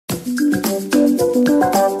Boat show,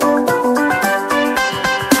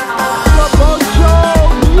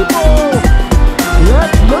 people!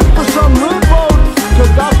 Let's look for some rib boats,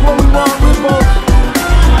 because that's what we want, rib boats.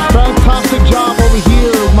 Fantastic job over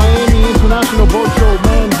here, Miami International Boat Show.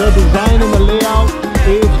 Man, the design and the layout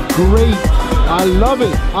is great. I love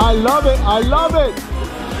it. I love it. I love it.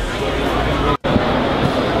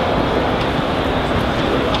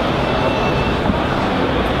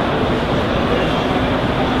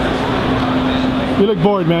 You look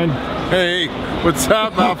bored, man. Hey, what's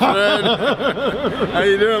up, Alfred? How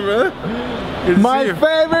you doing, man? My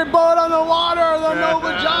favorite boat on the water, the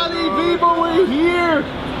Nova Jolly, people. We're here.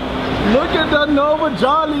 Look at the Nova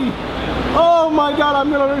Jolly. Oh my God,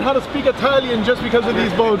 I'm gonna learn how to speak Italian just because of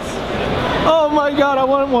these boats. Oh my God, I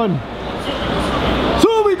want one.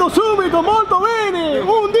 Subito, subito, molto bene.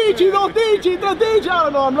 11, 12, 13. I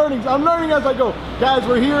don't know, I'm learning as I go. Guys,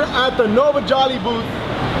 we're here at the Nova Jolly booth.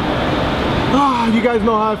 You guys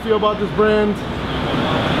know how I feel about this brand,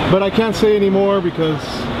 but I can't say anymore because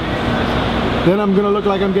then I'm gonna look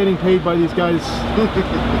like I'm getting paid by these guys.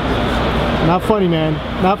 Not funny, man.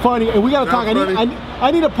 Not funny. And we gotta talk.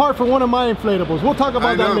 I need a part for one of my inflatables. We'll talk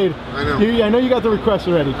about that later. I know. I know you got the request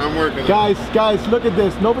already. I'm working. Guys, look at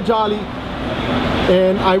this. Nova Jolly.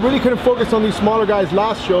 And I really couldn't focus on these smaller guys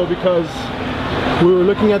last show because we were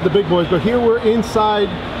looking at the big boys. But here we're inside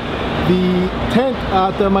the tent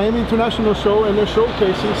at the Miami International Show, and they're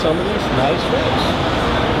showcasing some of these nice rigs.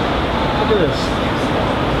 Look at this.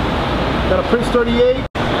 Got a Prince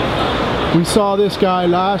 38. We saw this guy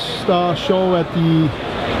last show at the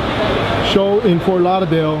show in Fort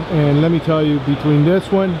Lauderdale, and let me tell you, between this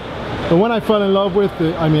one, the one I fell in love with,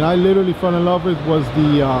 I literally fell in love with, was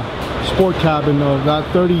the sport cabin of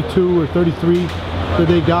that 32 or 33 that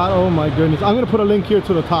they got. Oh my goodness. I'm gonna put a link here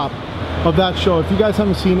to the top of that show. If you guys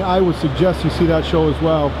haven't seen it, I would suggest you see that show as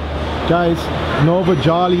well. Guys, Nova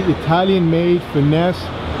Jolly, Italian made, finesse,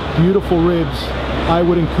 beautiful ribs. I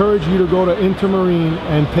would encourage you to go to Intermarine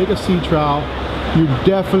and take a sea trial. You're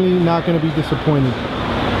definitely not going to be disappointed.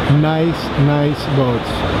 Nice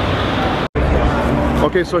boats.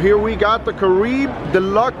 Okay, so here we got the Carib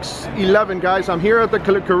Deluxe 11, guys. I'm here at the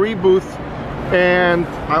Carib booth, and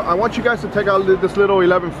I want you guys to check out this little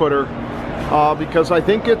 11-footer because I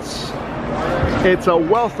think it's a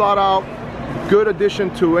well thought out, good addition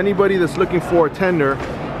to anybody that's looking for a tender.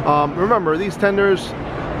 Remember, these tenders,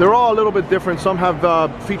 they're all a little bit different. Some have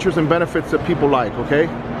features and benefits that people like, okay?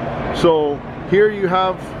 So here you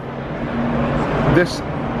have this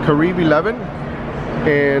Carib 11,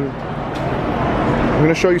 and I'm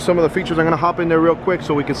gonna show you some of the features. I'm gonna hop in there real quick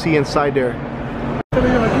so we can see inside there.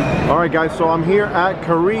 All right, guys, so I'm here at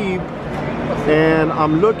Carib, and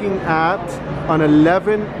I'm looking at an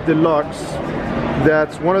 11 Deluxe.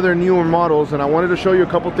 That's one of their newer models, and I wanted to show you a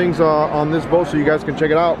couple things on this boat so you guys can check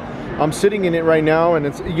it out. I'm sitting in it right now, and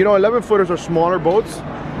it's, you know, 11-footers are smaller boats,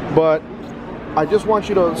 but I just want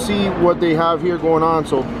you to see what they have here going on.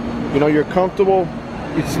 So, you know, you're comfortable.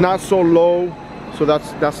 It's not so low, so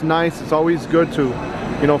that's nice. It's always good to,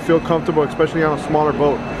 you know, feel comfortable, especially on a smaller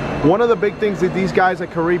boat. One of the big things that these guys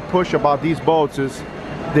at Carib push about these boats is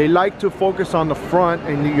they like to focus on the front,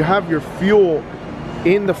 and you have your fuel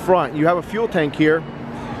in the front. You have a fuel tank here,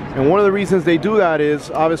 and one of the reasons they do that is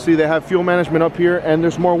obviously they have fuel management up here, and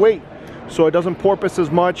there's more weight, so it doesn't porpoise as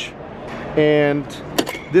much. And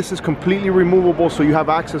this is completely removable, so you have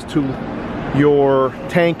access to your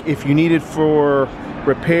tank if you need it for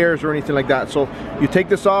repairs or anything like that. So you take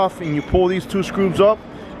this off and you pull these two screws up,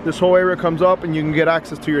 this whole area comes up, and you can get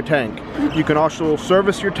access to your tank. You can also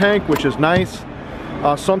service your tank, which is nice.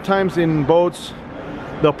 Sometimes in boats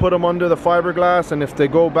they'll put them under the fiberglass, and if they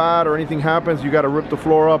go bad or anything happens, you got to rip the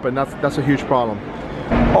floor up, and that's a huge problem.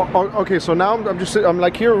 Okay, so now I'm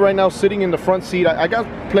like here right now sitting in the front seat. I got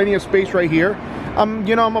plenty of space right here.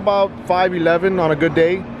 You know, I'm about 5'11" on a good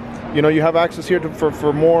day. You know, you have access here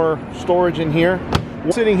for more storage in here.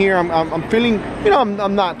 Sitting here, I'm feeling, you know,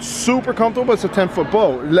 I'm not super comfortable, but it's a 10-foot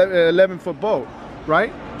boat, 11-foot boat,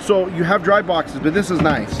 right? So you have dry boxes, but this is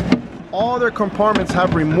nice. All their compartments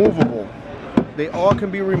have removable. They all can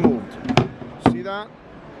be removed. See that?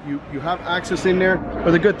 You have access in there.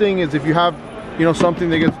 But the good thing is, if you have, you know, something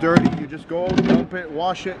that gets dirty, you just go dump it,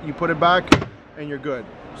 wash it, you put it back, and you're good.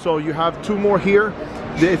 So you have two more here.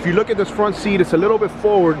 If you look at this front seat, it's a little bit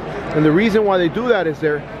forward, and the reason why they do that is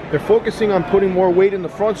they're focusing on putting more weight in the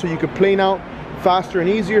front so you can plane out faster and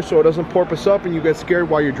easier, so it doesn't porpoise up and you get scared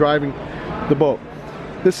while you're driving the boat.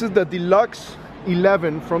 This is the Deluxe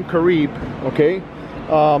 11 from Carib, okay?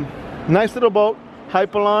 Nice little boat,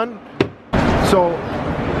 hypalon. So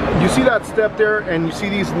you see that step there, and you see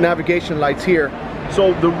these navigation lights here.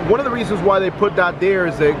 So one of the reasons why they put that there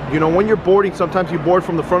is that, you know, when you're boarding, sometimes you board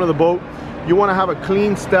from the front of the boat. You want to have a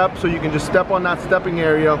clean step so you can just step on that stepping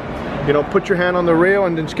area, you know, put your hand on the rail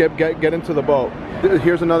and then just get into the boat.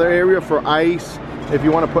 Here's another area for ice. If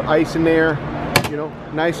you want to put ice in there, you know,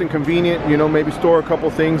 nice and convenient, you know, maybe store a couple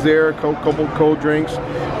things there, a couple cold drinks.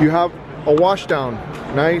 You have a washdown,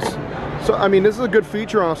 nice. So, I mean, this is a good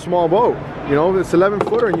feature on a small boat. You know, it's 11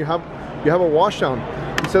 footer and you have a washdown.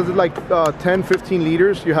 It says it's like 10-15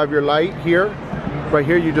 liters. You have your light here, right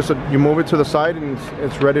here. You move it to the side and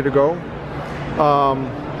it's ready to go.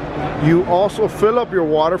 You also fill up your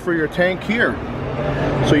water for your tank here.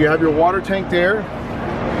 So you have your water tank there.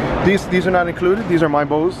 These are not included. These are my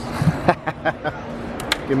bows.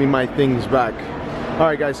 Give me my things back. All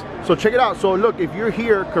right, guys. So check it out. So look, if you're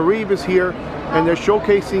here, Carib is here, and they're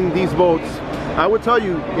showcasing these boats. I would tell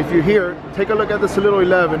you, if you're here, take a look at this little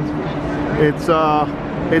 11.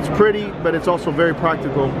 It's pretty, but it's also very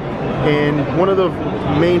practical. And one of the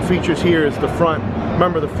main features here is the front.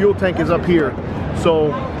 Remember, the fuel tank is up here,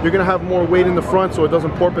 so you're gonna have more weight in the front, so it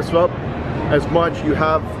doesn't porpoise up as much. You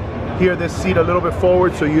have here this seat a little bit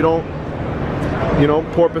forward, so you don't, you know,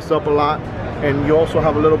 porpoise up a lot. And you also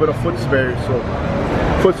have a little bit of foot space.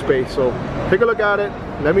 So take a look at it.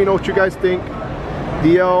 Let me know what you guys think.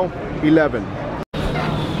 DL11.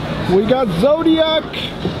 We got Zodiac.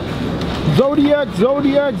 Zodiac.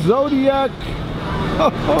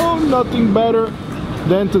 Oh, nothing better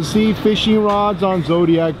than to see fishing rods on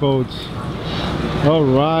Zodiac boats. All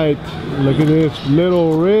right, look at this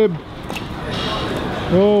little rib.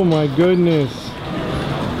 Oh my goodness.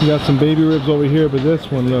 You got some baby ribs over here, but this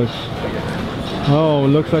one looks, oh, it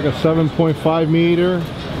looks like a 7.5 meter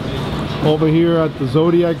over here at the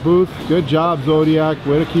Zodiac booth. Good job, Zodiac.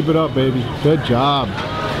 Way to keep it up, baby. Good job.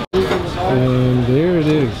 And there it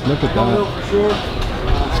is. Look at that.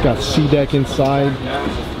 It's got sea deck inside.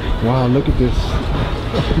 Wow, look at this.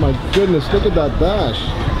 Oh my goodness, look at that dash.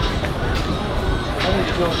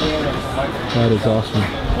 That is awesome.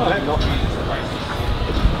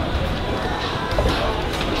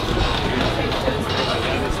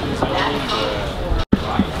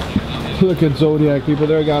 Look at Zodiac, people.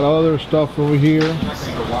 They got other stuff over here.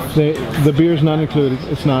 The beer's not included.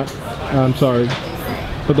 It's not. I'm sorry.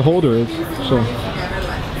 But the holder is. So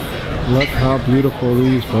look how beautiful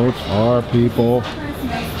these boats are, people.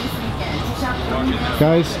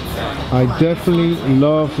 Guys, I definitely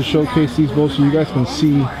love to showcase these boats so you guys can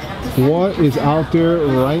see what is out there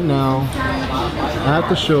right now at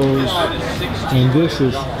the shows. And this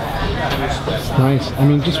is nice. I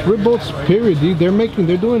mean, just rib boats, period, dude.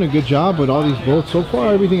 They're doing a good job with all these boats. So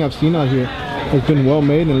far, everything I've seen out here has been well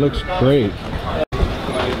made and looks great.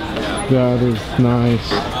 That is nice.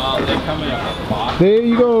 There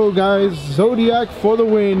you go, guys. Zodiac for the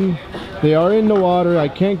win. They are in the water. I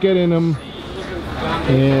can't get in them.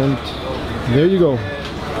 And there you go.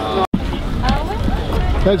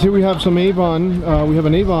 Guys, here we have some Avon. We have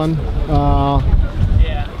an Avon.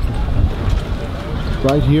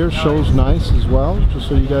 Right here, shows nice as well. Just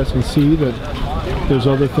so you guys can see that there's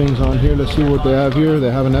other things on here. Let's see what they have here.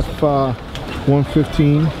 They have an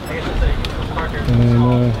F115.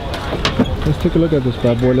 And let's take a look at this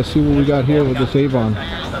bad boy. Let's see what we got here with this Avon.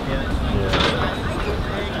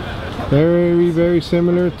 Very, very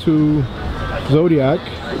similar to Zodiac,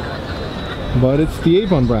 but it's the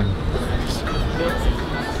Avon brand.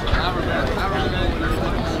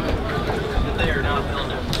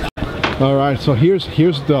 All right, so here's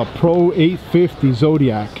the Pro 850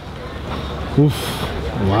 Zodiac. Oof!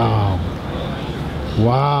 Wow!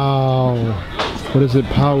 Wow! What is it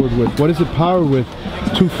powered with? What is it powered with?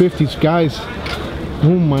 250s, guys.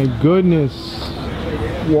 Oh my goodness!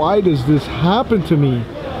 Why does this happen to me?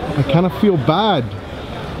 I kind of feel bad.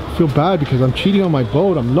 I feel bad because I'm cheating on my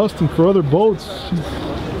boat. I'm lusting for other boats.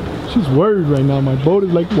 She's worried right now. My boat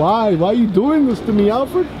is like, why? Why are you doing this to me,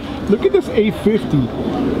 Alfred? Look at this 850.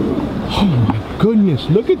 Oh my goodness,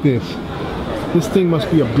 look at this. This thing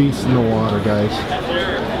must be a beast in the water, guys.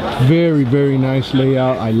 Very, very nice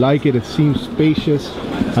layout. I like it. It seems spacious.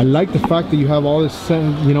 I like the fact that you have all this,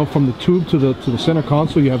 you know, from the tube to the center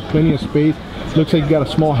console. You have plenty of space. Looks like you got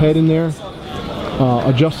a small head in there.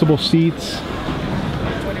 Adjustable seats.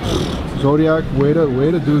 Zodiac, way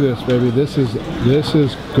to do this, baby. This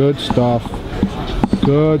is good stuff.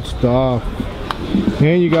 Good stuff.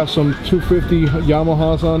 And you got some 250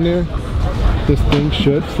 Yamahas on there. This thing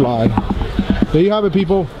should fly. There you have it,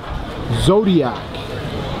 people. Zodiac.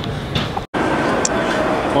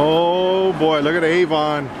 Oh boy, look at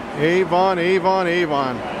Avon. Avon.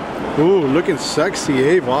 Ooh, looking sexy,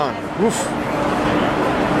 Avon. Oof.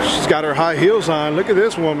 She's got her high heels on. Look at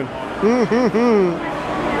this woman.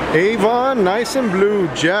 Avon, nice and blue,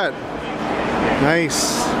 jet.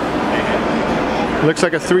 Nice. Looks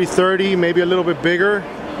like a 330, maybe a little bit bigger.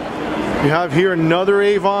 You have here another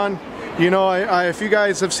Avon. You know, if you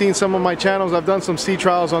guys have seen some of my channels, I've done some sea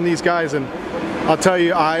trials on these guys, and I'll tell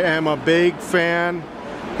you, I am a big fan.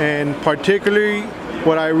 And particularly,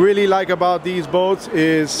 what I really like about these boats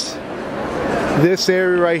is this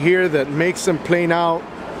area right here that makes them plane out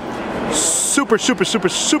super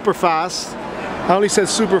fast. I only said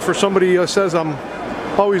super for somebody who says I'm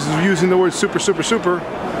always using the word super.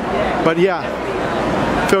 But yeah,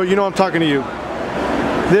 Phil, you know I'm talking to you.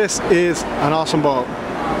 This is an awesome boat.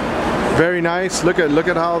 Very nice. Look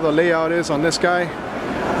at how the layout is on this guy.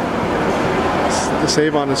 This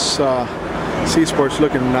Avon is Sea Sport's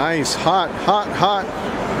looking nice. Hot. I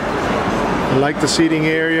like the seating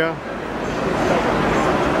area.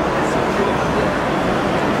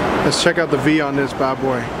 Let's check out the V on this bad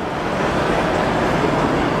boy.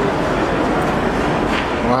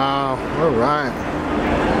 Wow, all right.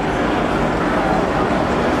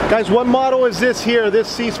 Guys, what model is this here, this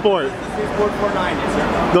Sea Sport? Sea Sport 490,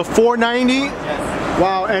 sir. The 490? Yes.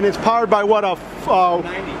 Wow, and it's powered by what, a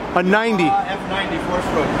 90? F90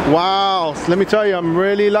 4-stroke. Wow, let me tell you, I'm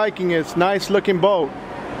really liking it. It's a nice looking boat.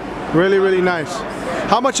 Really nice.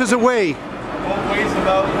 How much does it weigh? Boat weighs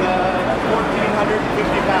about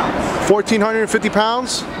 1,450 pounds. 1,450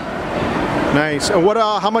 pounds? Nice. And what?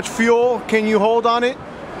 How much fuel can you hold on it?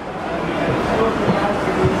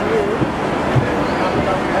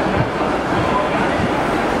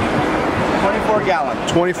 24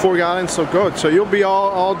 gallons. 24 gallons, so good. So you'll be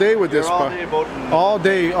all day with this. All day boating. All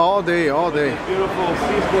day. Beautiful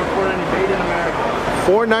Sea Sport 490 made in America.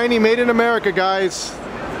 490 made in America, guys.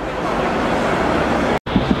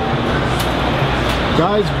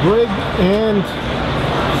 Guys, Brig and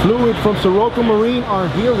Fluid from Sirocco Marine are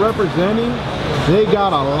here representing. They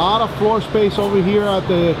got a lot of floor space over here at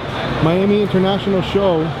the Miami International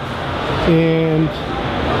Show, and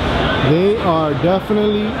they are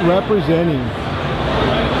definitely representing.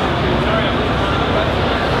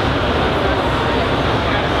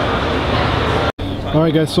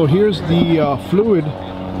 Alright guys, so here's the Fluid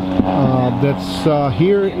that's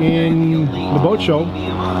here in the boat show.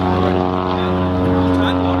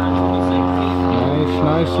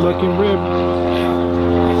 Nice looking rib.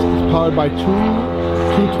 It's powered by two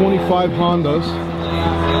 225 Hondas.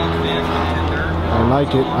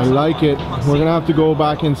 I like it. We're gonna have to go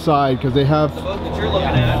back inside because they have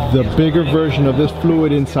the bigger version of this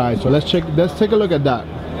Fluid inside. So let's take a look at that.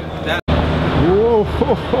 Whoa,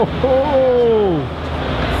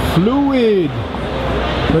 Fluid.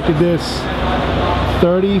 Look at this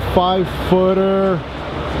 35 footer.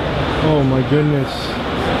 Oh my goodness.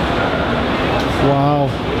 Wow.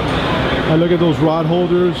 I look at those rod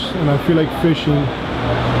holders and I feel like fishing.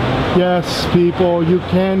 Yes, people, you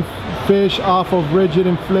can fish off of rigid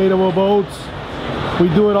inflatable boats. We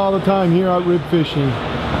do it all the time here at Rib Fishing.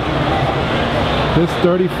 This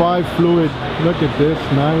 35 Fluid, look at this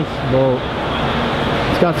nice boat.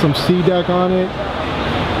 It's got some sea deck on it.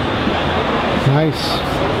 Nice.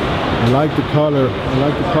 I like the color. I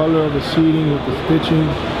like the color of the seating with the stitching.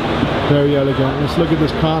 Very elegant. Let's look at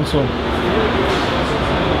this console.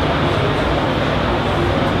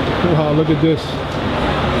 Wow, look at this.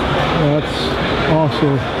 That's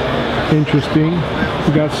also interesting.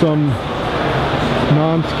 We got some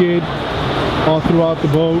non-skid all throughout the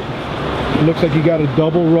boat. It looks like you got a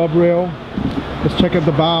double rub rail. Let's check out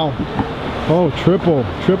the bow. Oh, triple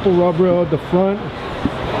rub rail at the front.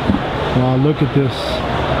 Wow, look at this.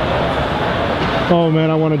 Oh man,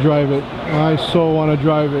 I want to drive it. I so want to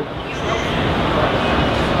drive it.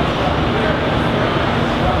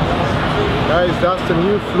 Guys, that's the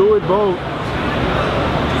new Fluid boat.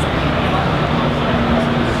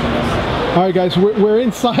 Alright guys, we're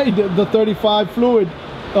inside the 35 Fluid.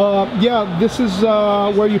 Yeah, this is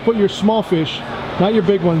where you put your small fish, not your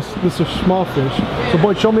big ones. This is small fish. So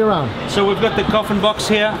boy, show me around. So we've got the coffin box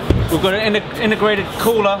here. We've got an integrated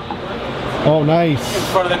cooler. Oh, nice. In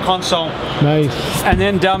front of the console. Nice. And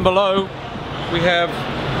then down below, we have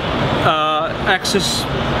access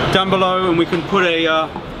down below, and we can put a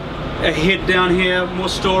head down here, more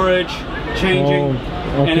storage, changing,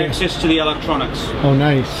 and access to the electronics. Oh,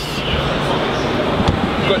 nice.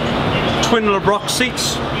 We've got twin LeBrock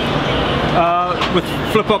seats with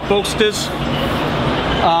flip-up bolsters.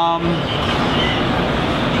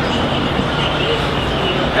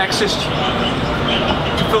 Access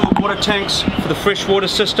to fill the water tanks for the freshwater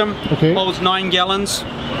system. Okay. Holds 9 gallons.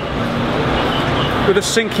 With a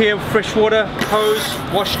sink here, fresh water, hose,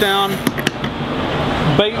 wash down,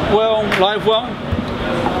 bait well, live well.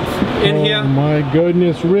 in here. Oh my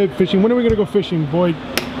goodness, rib fishing. When are we gonna go fishing, boy?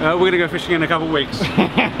 We're gonna go fishing in a couple of weeks. Look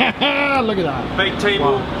at that. Bait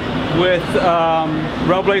table with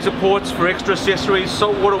Railblazer ports for extra accessories,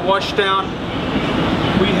 saltwater washdown.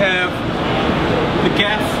 We have the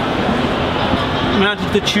gaff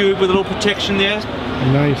mounted to the tube with a little protection there.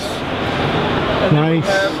 Nice. Nice.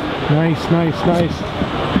 Nice.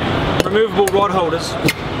 Removable rod holders.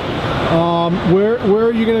 Where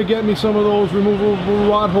are you gonna get me some of those removable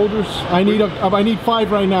rod holders? I need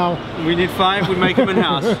 5 right now. We need 5. We make them in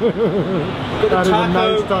house. That is a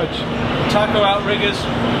nice touch. Taco outriggers,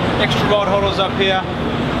 extra rod holders up here,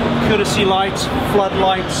 courtesy lights,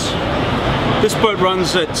 floodlights. This boat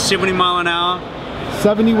runs at 70 miles an hour.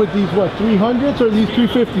 70 with these what? 300s or these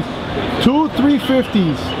 350s? 2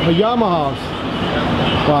 350s, a Yamahas.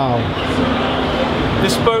 Wow.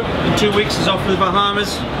 This boat in 2 weeks is off to the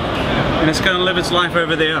Bahamas, and it's going to live its life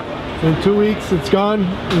over there. In 2 weeks, it's gone.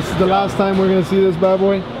 This is the last time we're going to see this bad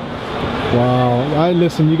boy. Wow.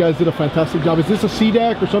 Listen, you guys did a fantastic job. Is this a sea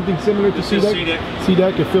deck or something similar to sea deck? Sea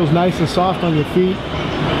deck. It feels nice and soft on your feet.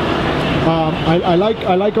 I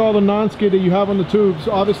like all the non-skid that you have on the tubes.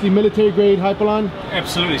 Obviously, military grade hypalon.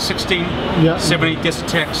 Absolutely, 16, 70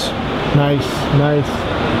 Desatex. Nice.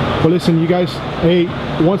 Well, listen, you guys. Hey,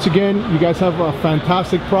 once again, you guys have a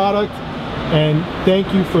fantastic product, and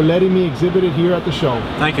thank you for letting me exhibit it here at the show.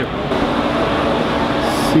 Thank you.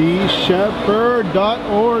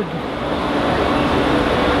 SeaShepherd.org.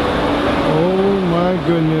 Oh my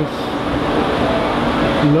goodness.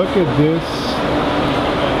 Look at this.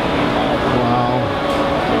 Wow.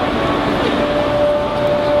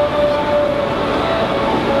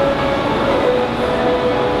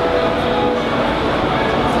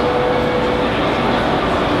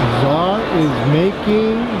 Czar is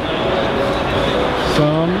making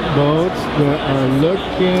some boats that are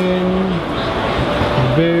looking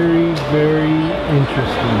very, very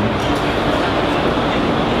interesting.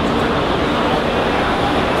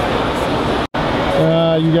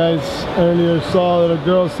 You guys earlier saw that a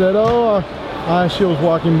girl said, she was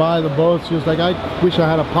walking by the boat. She was like, I wish I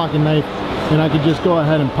had a pocket knife and I could just go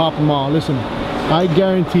ahead and pop them all. Listen, I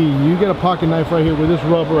guarantee you get a pocket knife right here with this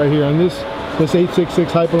rubber right here and this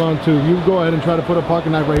 866 hypalon tube. You go ahead and try to put a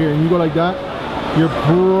pocket knife right here and you go like that, you're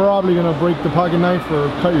probably gonna break the pocket knife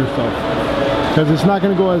or cut yourself, because it's not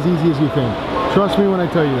gonna go as easy as you think. Trust me when I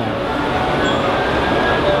tell you that.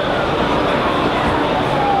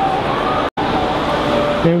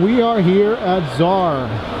 And we are here at Czar.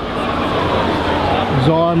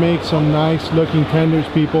 Czar makes some nice looking tenders,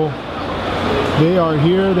 people. They are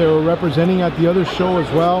here. They were representing at the other show as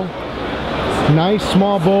well. Nice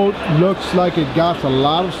small boat. Looks like it got a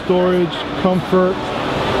lot of storage, comfort.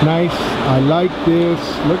 Nice. I like this.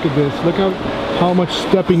 Look at this. Look how much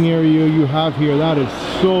stepping area you have here. That is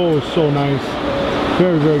so nice.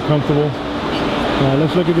 Very, very comfortable.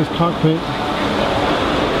 Let's look at this cockpit.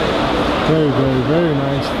 Very, very, very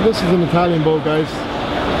nice. This is an Italian boat, guys.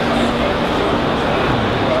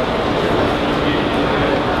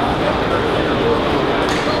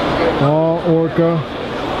 All Orca.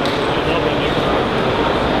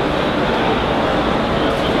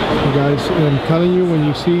 You guys, I'm telling you, when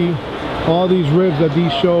you see all these ribs at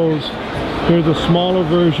these shows, here's a smaller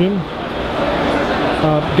version.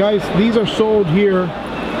 Guys, these are sold here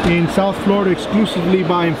in South Florida exclusively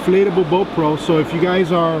by Inflatable Boat Pro. So if you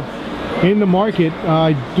guys are in the market,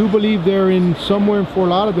 I do believe they're in somewhere in Fort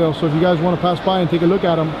Lauderdale, so if you guys want to pass by and take a look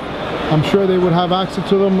at them, I'm sure they would have access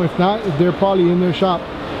to them. If not, they're probably in their shop.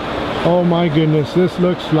 Oh my goodness, this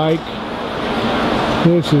looks like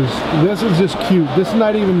this is just cute. This is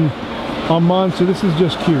not even a monster, this is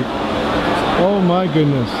just cute. Oh my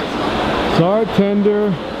goodness. Czar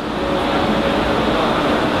tender.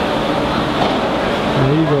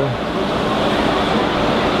 There you go.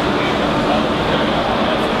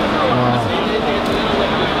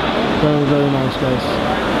 Very, very nice, guys.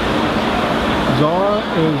 Czar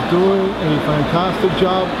is doing a fantastic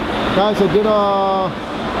job. Guys, I did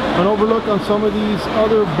an overlook on some of these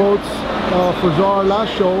other boats for Czar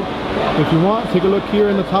last show. If you want, take a look here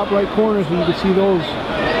in the top right corner so you can see those.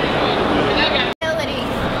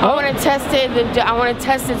 I want to test it. I want to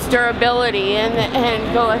test its durability and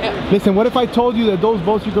go ahead. Listen, what if I told you that those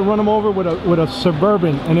boats you can run them over with a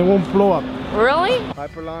Suburban and it won't blow up? Really?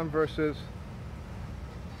 Hypalon versus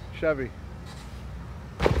Chevy.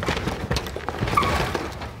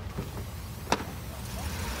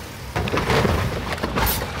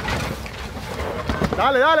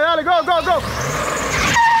 Dale, go!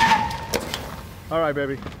 All right,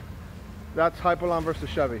 baby. That's Hypalon versus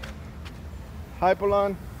Chevy.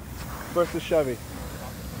 Hypalon versus Chevy.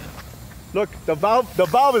 Look, the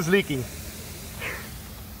valve is leaking.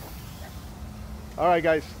 All right,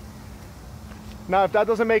 guys. Now, if that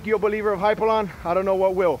doesn't make you a believer of hypalon, I don't know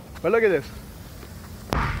what will. But look at this.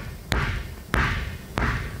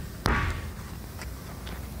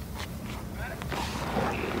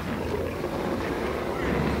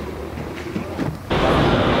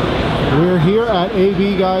 We're here at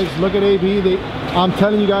AB, guys. Look at AB. I'm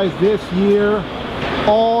telling you guys, this year,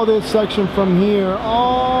 all this section from here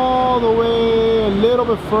all the way a little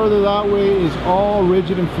bit further that way is all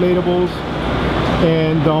rigid inflatables,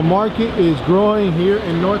 and the market is growing here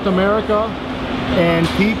in North America, and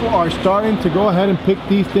people are starting to go ahead and pick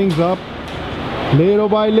these things up little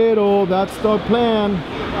by little. That's the plan.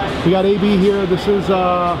 We got AB here. This is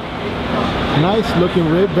a nice looking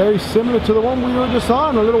rib, very similar to the one we were just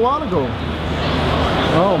on a little while ago.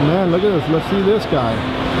 Oh man, look at this. Let's see this guy.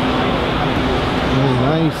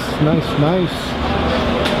 Nice, nice, nice.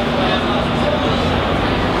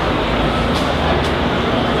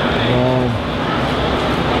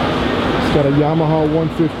 It's got a Yamaha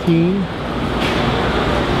 115.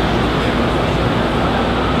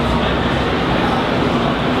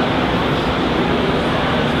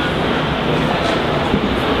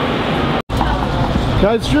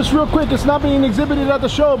 Guys, just real quick, it's not being exhibited at the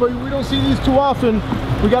show, but we don't see these too often.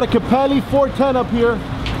 We got a Capelli 410 up here.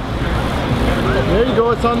 There you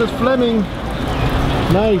go, it's on this Fleming.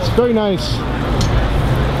 Nice, very nice.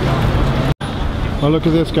 Oh, look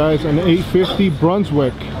at this, guys, an 850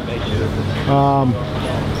 Brunswick.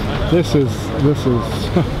 This is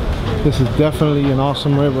this is definitely an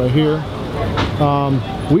awesome rib right here.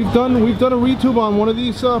 We've done a retube on one of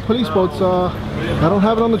these police boats. I don't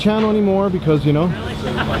have it on the channel anymore because, you know,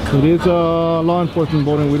 it is a law enforcement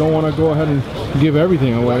boat and we don't want to go ahead and give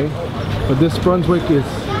everything away. But this Brunswick is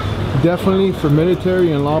definitely for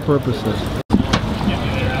military and law purposes.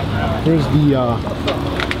 Here's the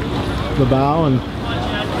bow, and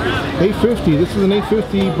 850. This is an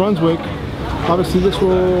 850 Brunswick. Obviously, this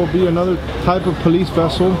will be another type of police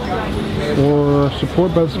vessel or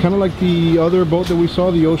support, but it's kind of like the other boat that we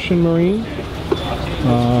saw, the Ocean Marine.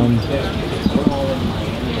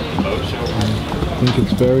 I think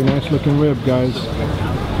it's very nice looking rib, guys.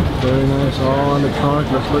 Very nice. All on the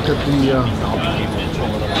trunk. Let's look at the.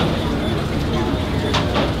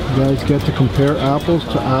 You guys get to compare apples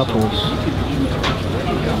to apples.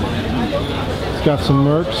 It's got some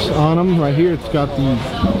Mercs on them right here. It's got the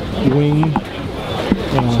wing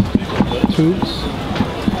tubes,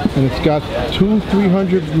 and it's got two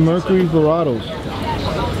 300 Mercury Verados.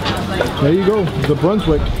 There you go, the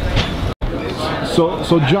Brunswick.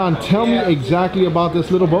 So John, tell me exactly about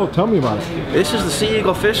this little boat. Tell me about it. This is the Sea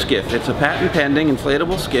Eagle fish skiff. It's a patent pending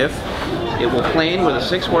inflatable skiff. It will plane with a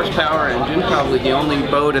 6 horsepower engine, probably the only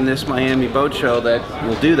boat in this Miami boat show that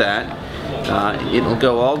will do that. It'll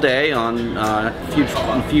go all day on a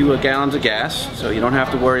few gallons of gas, so you don't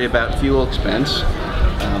have to worry about fuel expense.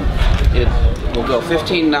 It will go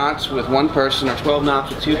 15 knots with one person or 12 knots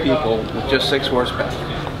with 2 people with just 6 horsepower.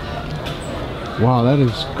 Wow, that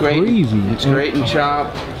is crazy. It's great and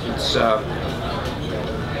chop. It's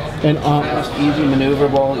fast, easy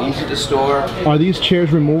maneuverable, easy to store. Are these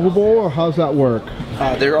chairs removable, or how's that work?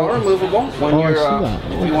 They're all removable. When you're,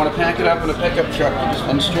 if you want to pack it up in a pickup truck, you just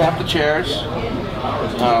unstrap the chairs,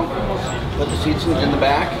 put the seats in the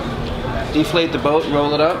back, deflate the boat,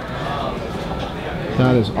 roll it up.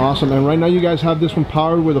 That is awesome. And right now you guys have this one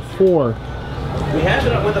powered with a 4. We have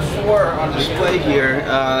it with a 4 on display here.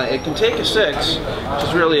 It can take a 6, which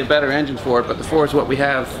is really a better engine for it, but the 4 is what we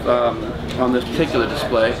have on this particular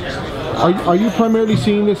display. Are you primarily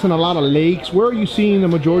seeing this in a lot of lakes? Where are you seeing the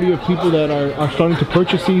majority of people that are starting to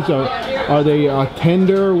purchase these? Are they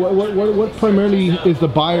tender? What primarily is the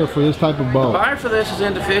buyer for this type of boat? The buyer for this is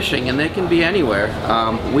into fishing, and they can be anywhere.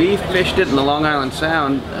 We fished it in the Long Island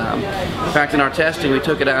Sound. In fact, in our testing, we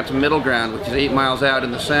took it out to Middle Ground, which is 8 miles out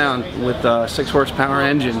in the Sound, with a 6 horsepower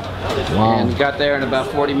engine. Wow. And got there in about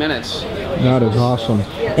 40 minutes. That is awesome.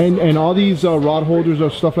 And all these rod holders or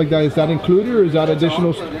stuff like that, is that included, or is that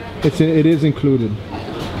additional? It is included.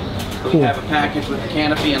 Cool. We have a package with a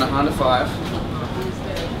canopy and a Honda 5.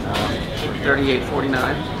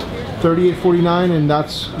 $38.49. $38.49, and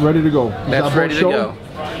that's ready to go. That's ready to go.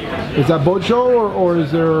 Is that boat show, or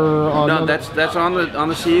is there? No, that's on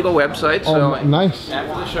the Sea Eagle website. So nice.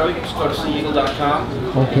 After the show, you can just go to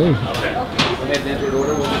SeaEagle.com. Okay. Go ahead and enter an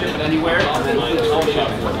order. We'll ship it anywhere.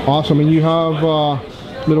 Awesome, and you have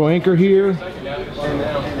little anchor here,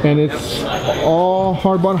 and it's all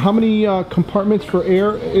hard bottom. How many compartments for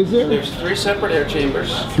air is there? There's 3 separate air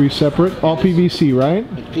chambers. 3 separate, all PVC, right?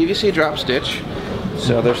 PVC drop stitch.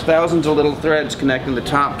 So there's thousands of little threads connecting the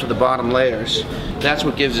top to the bottom layers. That's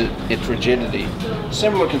what gives it its rigidity.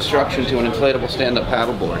 Similar construction to an inflatable stand-up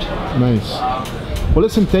paddleboard. Nice. Well,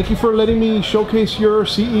 listen, thank you for letting me showcase your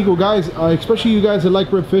Sea Eagle, guys. Especially you guys that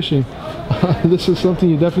like rib fishing. This is something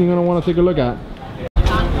you're definitely going to want to take a look at.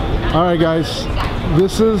 All right, guys.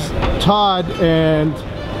 This is Todd, and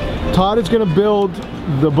Todd is going to build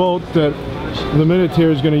the boat that the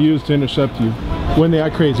military is going to use to intercept you when they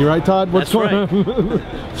act crazy, right, Todd? What's going on?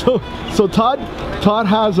 So Todd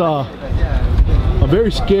has a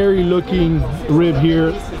very scary looking rib here,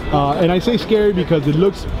 and I say scary because it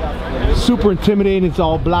looks super intimidating. It's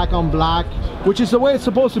all black on black, which is the way it's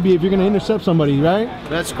supposed to be if you're going to intercept somebody, right?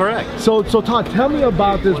 That's correct. So Todd, tell me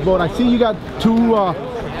about this boat. I see you got two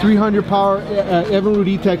 300 power Evinrude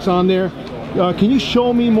E-Techs on there. Can you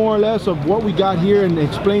show me more or less of what we got here and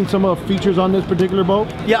explain some of the features on this particular boat?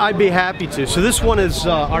 Yeah, I'd be happy to. So this one is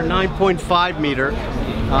our 9.5 meter.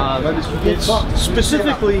 It's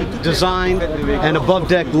specifically designed and above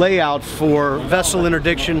deck layout for vessel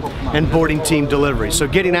interdiction and boarding team delivery. So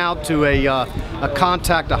getting out to a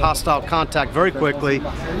contact, a hostile contact very quickly,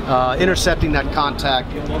 intercepting that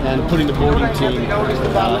contact and putting the boarding team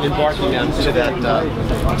embarking them to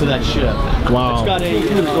that ship. Wow. It's got a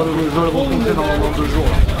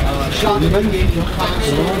shot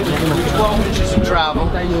 12 inches of travel.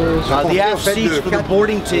 The aft seats for the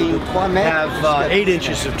boarding team have 8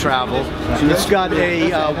 inches of travel. It's got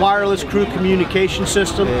a wireless crew communication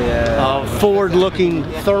system, forward-looking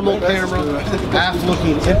thermal camera,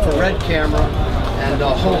 aft-looking infrared camera, and a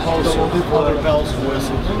whole host of other bells and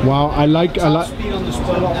whistles. Wow, I like. Speed on this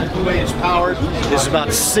boat, the way it's powered, is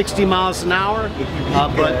about 60 miles an hour,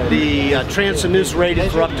 but the transom is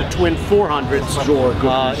rated for up to twin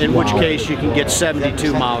 400s, in which case you can get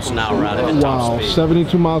 72 miles an hour out of it. Wow,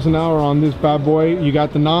 72 miles an hour on this bad boy. You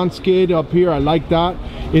got the non-skid up here. I like that.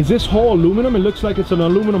 Is this hull aluminum? It looks like it's an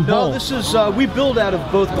aluminum hull. No, this is, we build out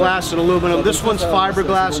of both glass and aluminum. This one's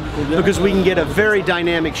fiberglass because we can get a very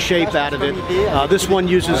dynamic shape out of it. This one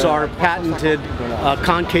uses our patented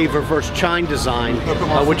concave reverse chine design,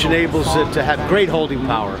 which enables it to have great holding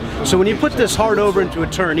power. So when you put this hard over into a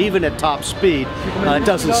turn, even at top speed, it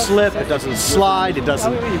doesn't slip, it doesn't slide, it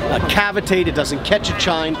doesn't cavitate, it doesn't catch a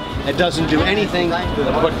chine, it doesn't do anything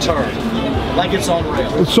but turn, like it's on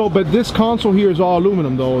rail. So, but this console here is all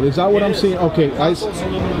aluminum, though. Is that what I'm seeing? Okay.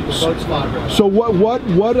 So what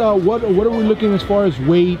are we looking as far as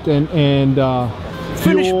weight and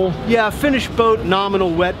fuel? Finished boat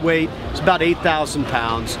nominal wet weight is about 8,000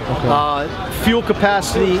 pounds. Okay. Fuel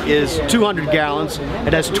capacity is 200 gallons.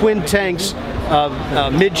 It has twin tanks,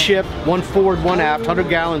 midship, one forward, one aft, 100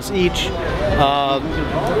 gallons each.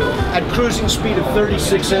 At cruising speed of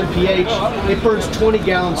 36 mph, it burns 20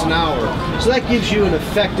 gallons an hour. So that gives you an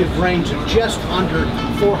effective range of just under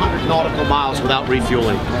 400 nautical miles without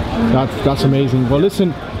refueling. That's amazing. Well,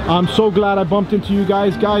 listen, I'm so glad I bumped into you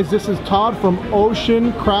guys. Guys, this is Todd from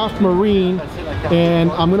Ocean Craft Marine,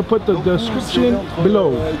 and I'm going to put the description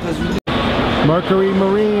below. Mercury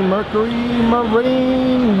Marine,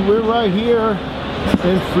 we're right here.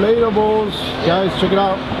 Inflatables, guys, check it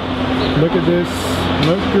out. Look at this,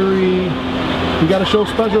 Mercury. We got a show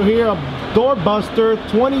special here, a doorbuster,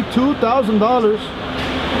 $22,000.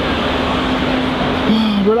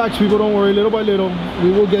 Relax, people, don't worry. Little by little,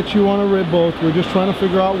 we will get you on a rib boat. We're just trying to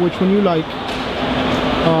figure out which one you like.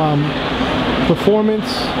 Performance,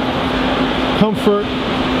 comfort.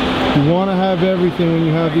 You want to have everything when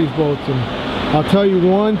you have these boats. And I'll tell you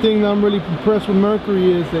one thing that I'm really impressed with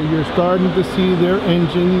Mercury is that you're starting to see their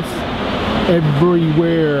engines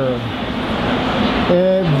everywhere.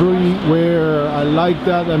 Everywhere. I like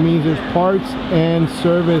that. That means there's parts and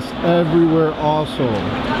service everywhere also.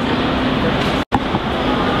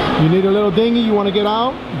 You need a little dinghy, you want to get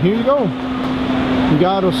out? Here you go. You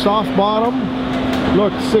got a soft bottom.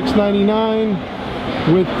 Look, $6.99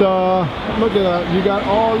 with look at that. You got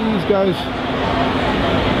all these guys,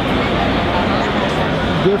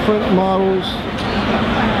 different models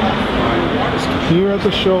here at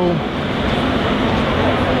the show.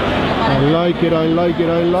 I like it, I like it,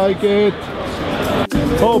 I like it.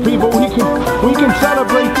 Oh, people, we can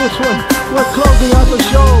celebrate this one. We're closing out the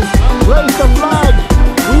show. Raise the flag.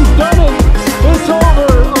 We've done it. It's over.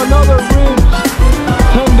 Another ribs,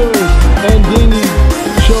 tenders, and dinghies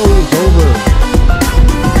show is over.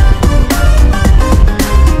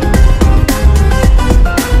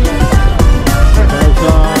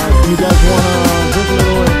 Guys, if you guys want to drink a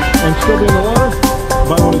little and still be in the water,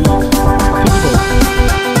 buy one of these. Tiki boats.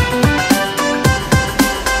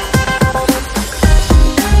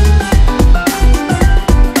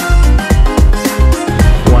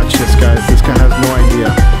 Watch this, guys. This guy has no idea.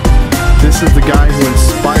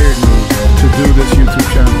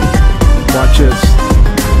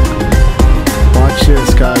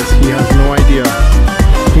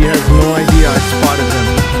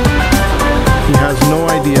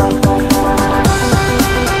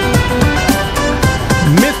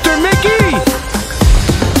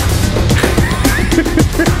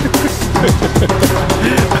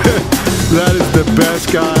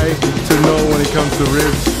 best guy to know when it comes to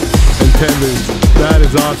ribs and tenders. That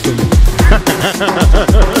is awesome.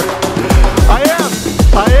 I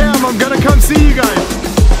am. I'm gonna come see you guys.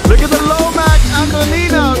 Look at the Lomac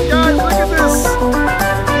Antonina. Guys, look at this.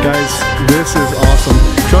 Guys, this is awesome.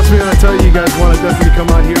 Trust me when I tell you, you guys want to definitely come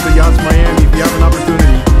out here to Yachts Miami.